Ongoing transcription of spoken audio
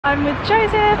I'm with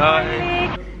Joseph.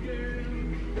 Hi.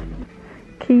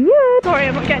 Cute. Sorry,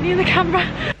 I'm not getting you in the camera.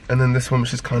 And then this one,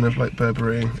 which is kind of like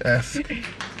Burberry-esque.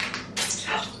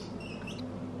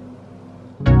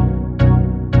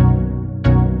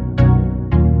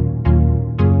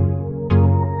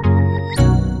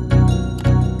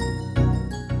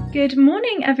 Good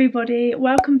morning everybody,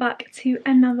 welcome back to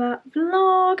another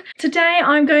vlog. Today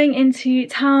I'm going into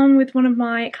town with one of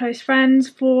my close friends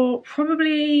for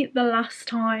probably the last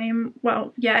time.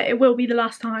 Well, yeah, it will be the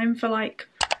last time for like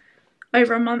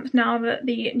over a month now that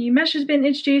the new measure's been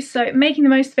introduced, so making the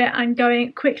most of it and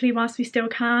going quickly whilst we still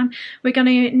can. We're going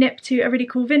to nip to a really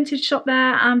cool vintage shop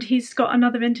there, and he's got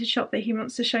another vintage shop that he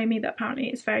wants to show me that apparently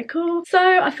is very cool. So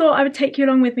I thought I would take you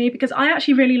along with me because I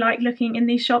actually really like looking in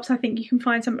these shops. I think you can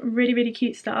find some really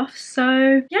cute stuff.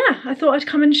 So yeah, I thought I'd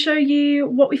come and show you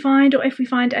what we find, or if we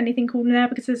find anything cool in there,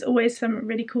 because there's always some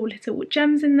really cool little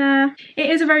gems in there. It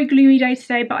is a very gloomy day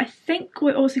today, but I think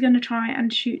we're also going to try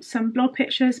and shoot some blog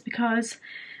pictures because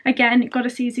again, you've got to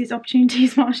seize these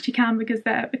opportunities whilst you can because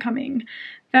they're becoming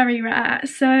very rare.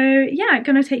 So yeah,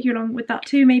 gonna take you along with that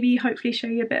too, maybe hopefully show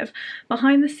you a bit of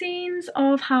behind the scenes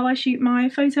of how I shoot my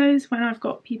photos when I've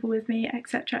got people with me,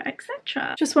 etc,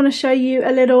 etc. Just want to show you a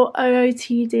little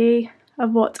OOTD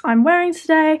of what I'm wearing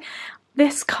today.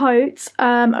 This coat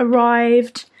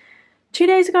arrived 2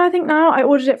 days ago, I think now. I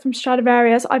ordered it from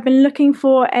Stradivarius. I've been looking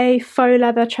for a faux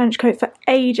leather trench coat for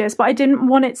ages, but I didn't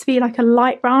want it to be like a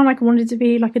light brown. Like I wanted it to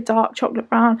be like a dark chocolate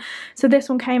brown. So this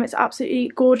one came, it's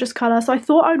absolutely gorgeous colour. So I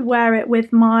thought I would wear it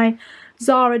with my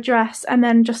Zara dress and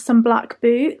then just some black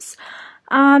boots.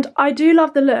 And I do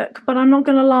love the look, but I'm not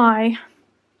gonna lie.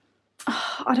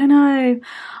 I don't know.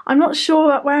 I'm not sure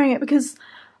about wearing it because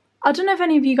I don't know if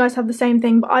any of you guys have the same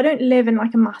thing, but I don't live in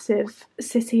like a massive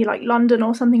city like London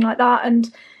or something like that,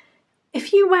 and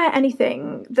if you wear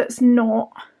anything that's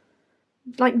not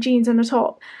like jeans and a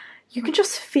top, you can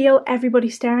just feel everybody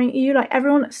staring at you. Like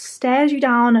everyone stares you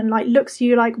down and like looks at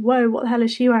you like, whoa, what the hell is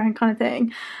she wearing, kind of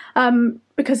thing,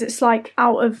 because it's like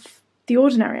out of the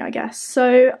ordinary, I guess.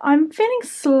 So I'm feeling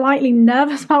slightly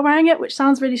nervous about wearing it, which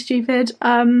sounds really stupid.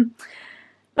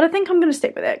 But I think I'm going to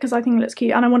stick with it because I think it looks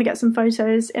cute and I want to get some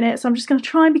photos in it. So I'm just going to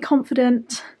try and be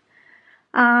confident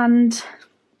and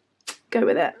go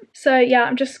with it. So yeah,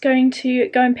 I'm just going to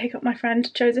go and pick up my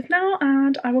friend Joseph now,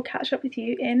 and I will catch up with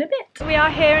you in a bit. We are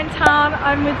here in town.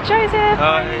 I'm with Joseph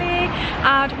finally,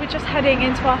 and we're just heading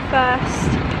into our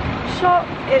first shop.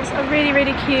 It's a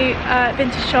really cute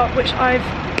vintage shop, which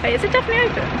Wait, is it definitely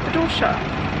open? The door's shut.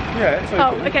 Yeah, it's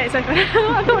open. Oh, okay, it's open.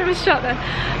 I thought it was shut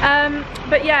then.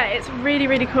 But yeah, it's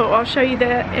really cool. I'll show you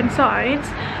the insides.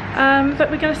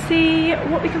 But we're going to see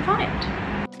what we can find.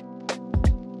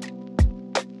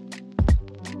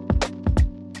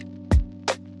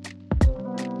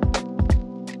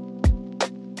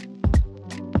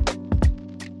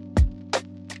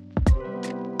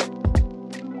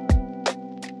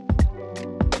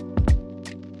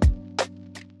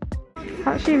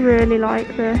 I actually really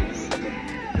like this.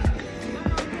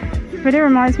 Really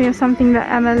reminds me of something that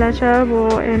Emma Leisure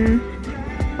wore in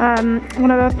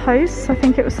one of her posts. I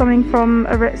think it was something from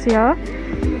Aritzia.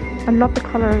 I love the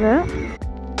colour of it.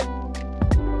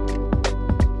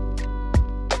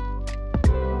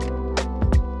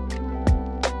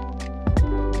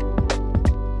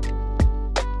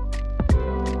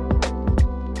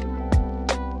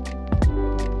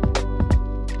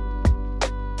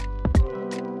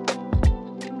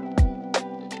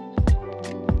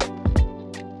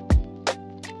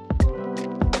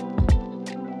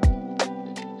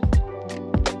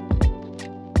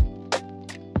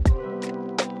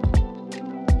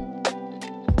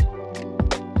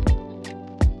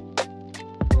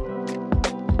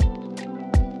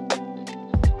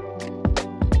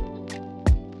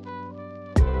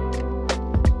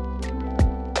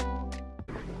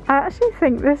 I actually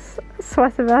think this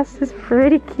sweater vest is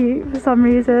pretty cute for some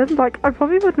reason. Like, I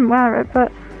probably wouldn't wear it,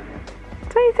 but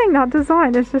don't you think that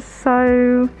design is just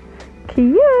so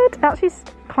cute? It actually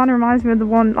kind of reminds me of the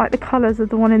one, like the colours of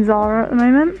the one in Zara at the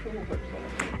moment.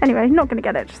 Anyway, not going to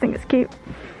get it, just think it's cute.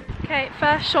 Okay,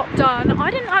 first shop done. I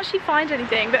didn't actually find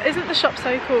anything, but isn't the shop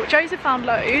so cool? Joseph found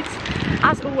loads,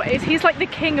 as always. He's like the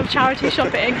king of charity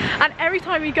shopping, and every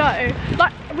time we go,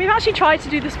 like, we've actually tried to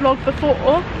do this vlog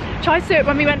before, tried to do it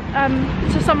when we went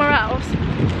to somewhere else,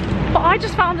 but I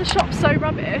just found the shop so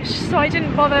rubbish, so I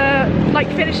didn't bother like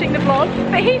finishing the vlog.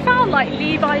 But he found like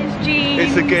Levi's jeans.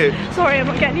 It's a gift. Sorry, I'm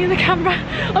not getting you in the camera.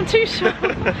 I'm too short.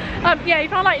 Yeah, he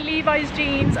found like Levi's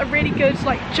jeans, a really good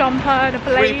like jumper and a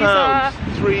blazer.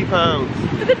 £3.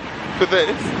 For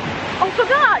this? Oh, for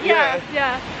that?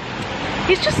 Yeah.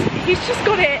 He's he's just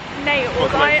got it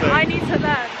nailed. I need to learn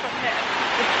from him.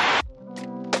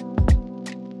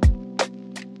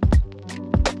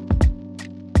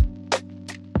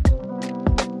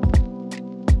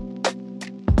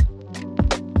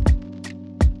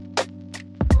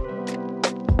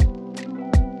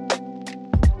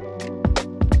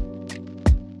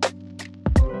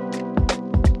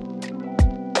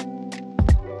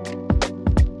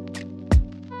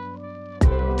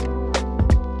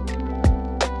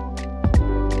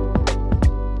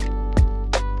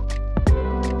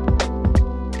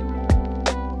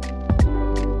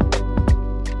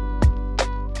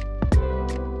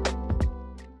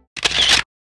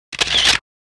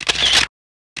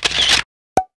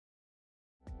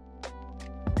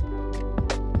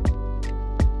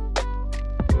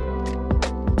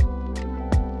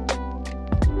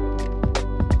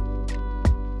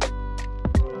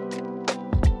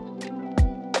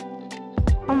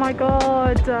 Oh my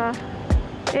god,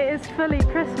 it is fully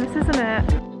Christmas, isn't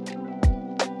it?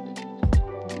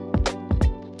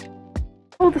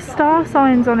 All the star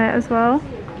signs on it as well.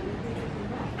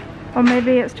 Or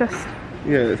maybe it's just...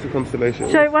 Yeah, it's a constellation.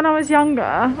 So when I was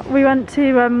younger, we went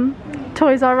to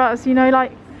Toys R Us, you know,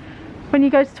 like when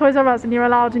you go to Toys R Us and you're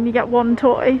allowed and you get one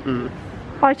toy.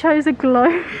 I chose a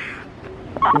globe.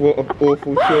 What an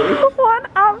awful choice. What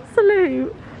an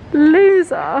absolute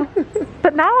loser.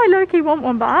 But now I low-key want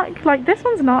one back. Like, this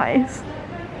one's nice.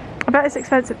 I bet it's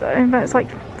expensive though. I bet it's like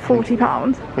 £40.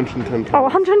 110 Oh,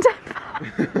 110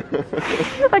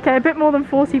 pounds. Okay, a bit more than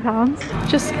 £40.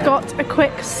 Just got a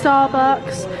quick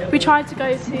Starbucks. We tried to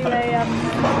go to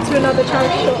another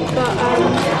charity shop, but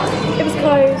it was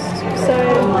closed, so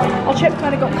our trip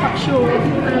kind of got cut short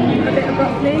a bit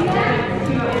abruptly.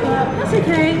 But that's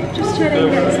okay, just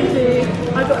chilling, getting some food.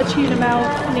 I got a tuna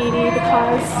melt needy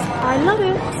because I love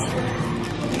it.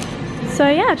 So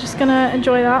yeah, just gonna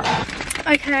enjoy that.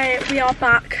 Okay, we are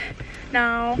back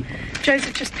now.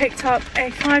 Joseph just picked up a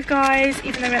Five Guys,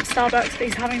 even though we went to Starbucks, but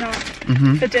he's having that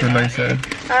for dinner.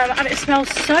 And it smells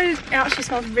it actually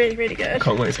smells really, really good.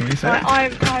 Can't wait to reset.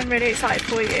 I'm really excited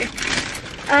for you.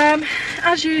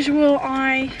 As usual,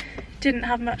 I didn't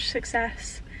have much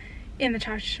success in the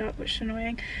charity shop, which is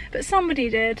annoying, but somebody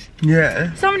did.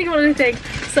 Yeah. Somebody got a thing.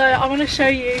 So I want to show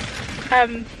you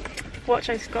what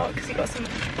Joseph got, because he got some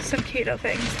cute little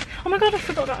things. Oh my god, I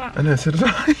forgot about that. I know, so did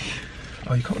I.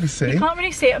 Oh, you can't really see. You can't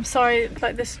really see it, I'm sorry,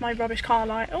 like this is my rubbish car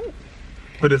light. Oh.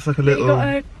 But it's like a little... You got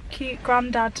a cute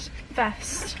granddad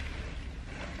vest.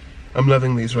 I'm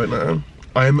loving these right now.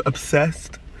 I am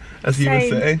obsessed, as you would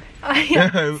say. I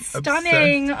am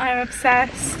stunning, I'm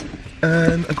obsessed.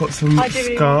 And I got some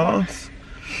scarves.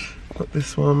 Got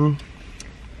this one.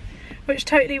 Which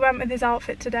totally went with his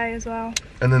outfit today as well.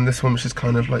 And then this one, which is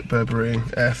kind of like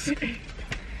Burberry-esque.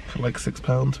 For like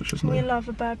 £6, which is nice. We love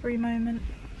a Burberry moment.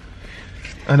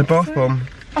 And a bath bomb.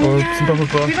 Oh or yeah, some bubble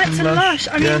bath. We went to Lush.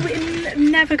 I mean,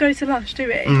 we never go to Lush, do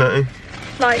we? No.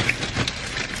 Like,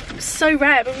 so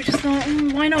rare, but we just thought,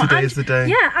 why not? Today is the day.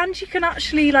 Yeah, and you can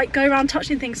actually like go around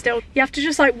touching things still. You have to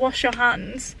just like wash your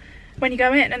hands when you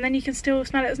go in, and then you can still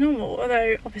smell it as normal,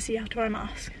 although obviously you have to wear a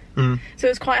mask. So it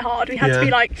was quite hard. We had to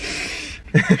be like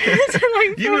to,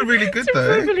 like, you were really good to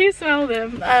though. properly smell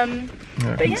them.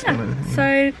 But yeah,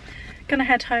 so gonna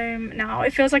head home now.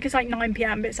 It feels like it's like 9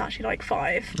 PM, but it's actually like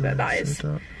 5. But that is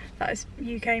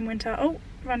UK in winter. Oh,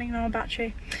 running on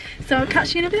battery. So I'll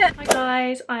catch you in a bit. Hi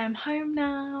guys, I am home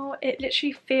now. It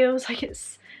literally feels like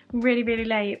it's really, really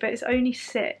late, but it's only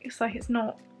 6. Like, it's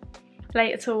not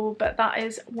late at all, but that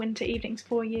is winter evenings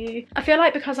for you. I feel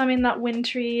like because I'm in that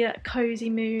wintry, cozy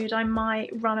mood, I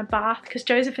might run a bath, because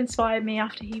Joseph inspired me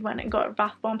after he went and got a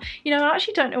bath bomb. You know, I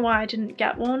actually don't know why I didn't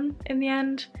get one in the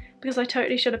end, because I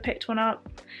totally should have picked one up.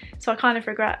 So I kind of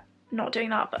regret not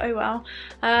doing that, but oh well.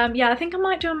 Yeah, I think I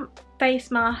might do a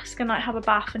face mask and like have a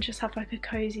bath and just have like a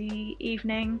cozy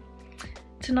evening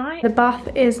tonight. The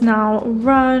bath is now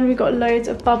run. We've got loads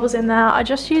of bubbles in there. I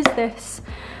just used this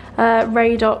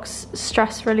Radox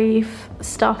stress relief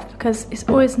stuff because it's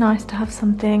always nice to have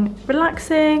something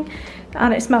relaxing,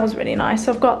 and it smells really nice,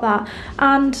 so I've got that.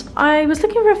 And I was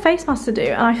looking for a face mask to do,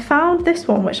 and I found this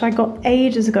one which I got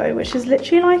ages ago, which is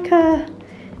literally like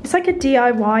it's like a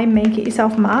DIY make it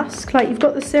yourself mask. Like, you've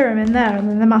got the serum in there and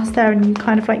then the mask there, and you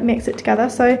kind of like mix it together.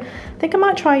 So I think I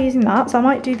might try using that, so I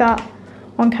might do that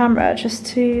on camera just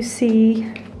to see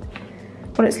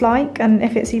what it's like and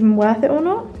if it's even worth it or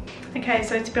not. Okay,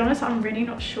 so to be honest, I'm really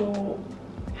not sure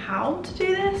how to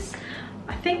do this.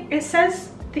 I think it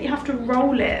says that you have to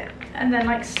roll it and then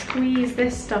like squeeze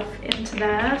this stuff into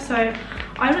there. So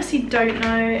I honestly don't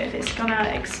know if it's gonna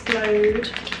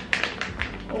explode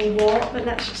or what, but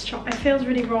let's just try. It feels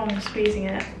really wrong squeezing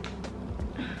it.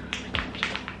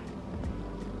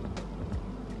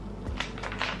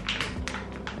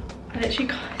 literally,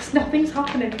 guys, nothing's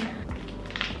happening.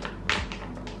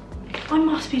 I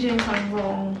must be doing something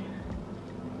wrong.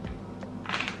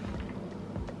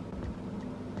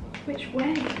 Which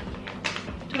way?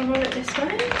 Do I roll it this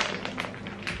way?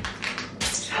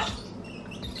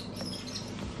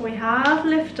 We have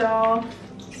liftoff.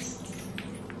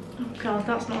 Oh god,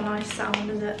 that's not a nice sound,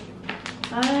 is it?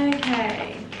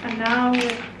 Okay, and now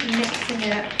we're mixing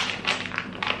it.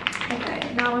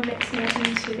 Okay, now we're mixing it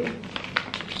into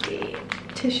the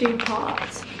tissue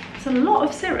parts. It's a lot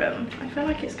of serum. I feel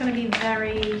like it's going to be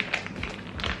very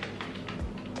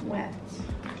wet.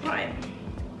 Right.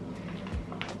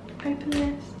 Open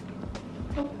this.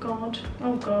 Oh god.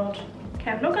 Oh god.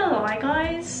 Okay, I'm not gonna lie,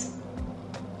 guys.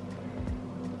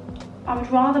 I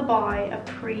would rather buy a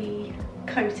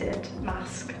pre-coated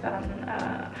mask than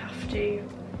have to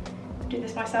do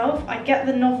this myself. I get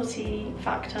the novelty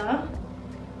factor,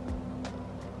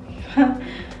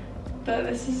 but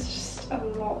this is just a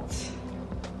lot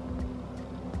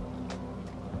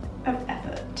of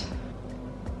effort.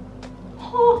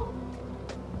 Oh,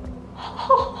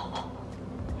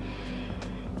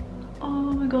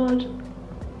 oh my god.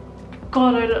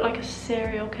 God, I look like a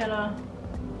serial killer.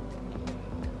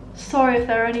 Sorry if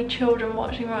there are any children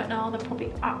watching right now, they're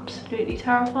probably absolutely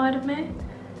terrified of me.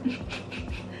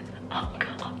 Oh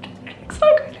god, it looks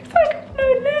like I've no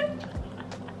lip.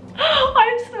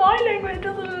 I'm smiling but it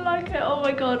doesn't look like it. Oh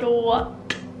my god, what?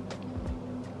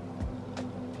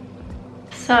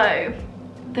 So,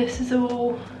 this is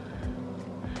all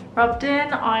rubbed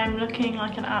in. I'm looking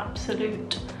like an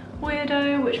absolute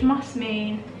weirdo, which must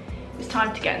mean it's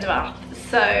time to get in the bath.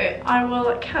 So I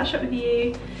will catch up with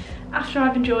you after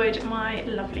I've enjoyed my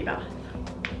lovely bath.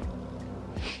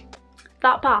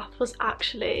 That bath was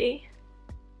actually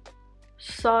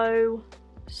so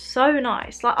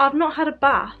nice. Like, I've not had a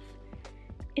bath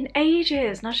in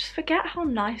ages and I just forget how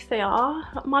nice they are.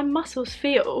 Like, my muscles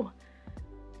feel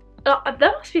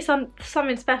there must be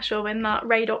something special in that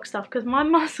Radox stuff, because my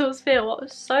muscles feel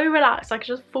so relaxed. I could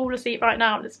just fall asleep right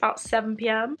now and it's about 7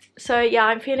 p.m. So yeah,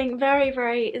 I'm feeling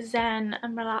very zen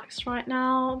and relaxed right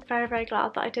now. Very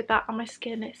glad that I did that, and my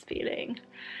skin is feeling,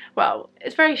 well,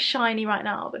 it's very shiny right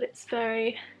now, but it's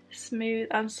very smooth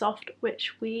and soft,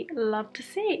 which we love to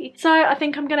see. So I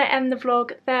think I'm going to end the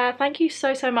vlog there. Thank you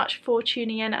so much for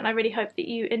tuning in, and I really hope that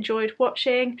you enjoyed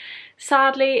watching.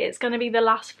 Sadly, it's going to be the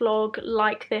last vlog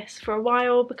like this for a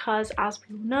while, because as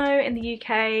we all know, in the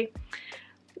UK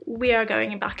we are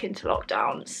going back into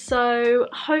lockdown. So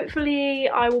hopefully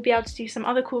I will be able to do some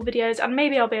other cool videos, and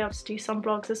maybe I'll be able to do some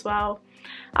vlogs as well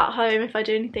at home if I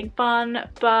do anything fun.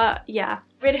 But yeah,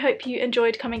 really hope you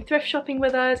enjoyed coming thrift shopping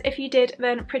with us. If you did,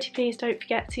 then pretty please don't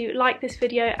forget to like this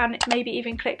video and maybe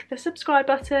even click the subscribe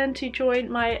button to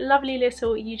join my lovely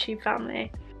little YouTube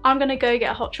family. I'm gonna go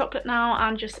get a hot chocolate now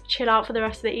and just chill out for the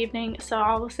rest of the evening, so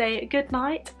I will say good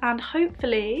night and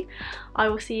hopefully I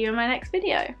will see you in my next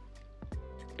video.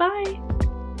 Bye!